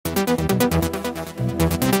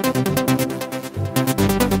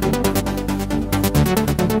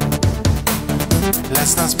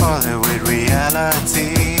Let's not spoil it with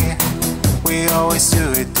reality. We always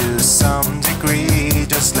do it to some degree.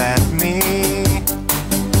 Just let me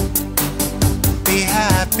be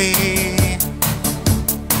happy.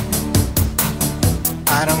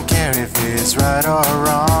 I don't care if it's right or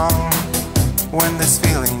wrong. When this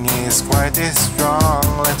feeling is quite this strong,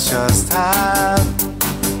 let's just have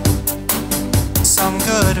some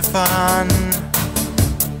good fun.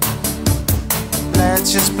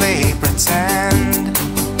 Let's just play pretend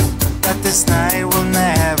that this night will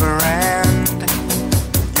never end.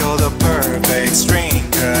 You're the perfect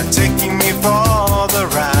stranger, taking me for the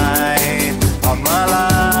ride of my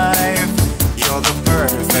life. You're the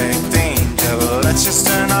perfect angel. Let's just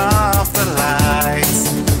turn off the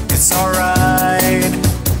lights. It's alright.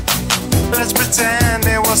 Let's pretend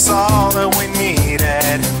it was all that we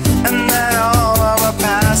needed, and that all of our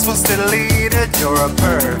past was deleted. You're a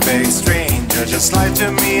perfect stranger. Just lie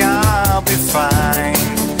to me, I'll be fine.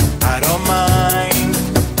 I don't mind.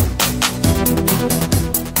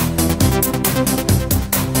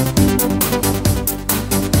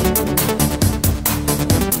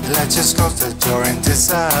 Let's just close the door and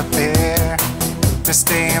disappear. To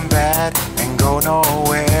stay in bed and go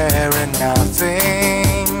nowhere, and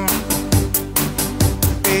nothing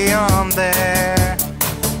beyond there.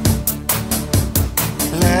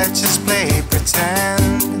 Let's just play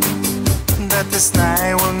pretend that this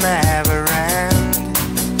night will never end.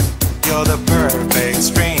 You're the perfect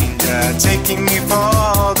stranger, taking me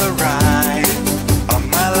for the ride of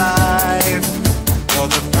my life. You're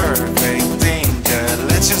the perfect danger.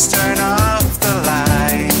 Let's just turn off the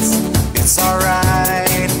lights. It's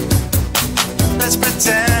alright. Let's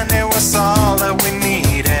pretend it was all that we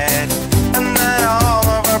needed, and that all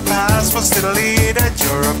of our past was deleted.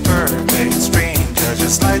 You're a perfect stranger.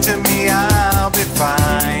 Just lie to me, I'll be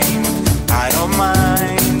fine. I don't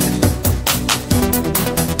mind.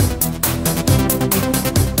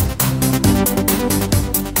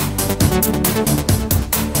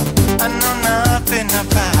 I know nothing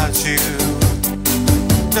about you.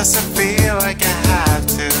 Doesn't feel like I have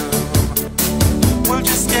to. We'll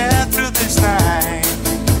just get through this night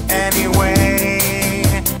anyway.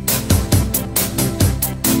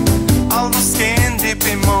 All those skin deep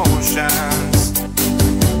emotions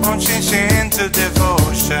won't change into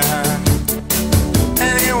devotion,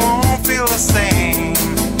 and it won't feel the same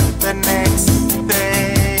the next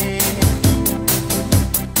day.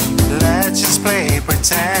 Let's just play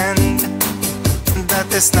pretend that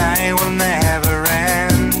this night will never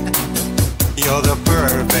end. You're the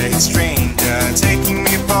perfect stranger.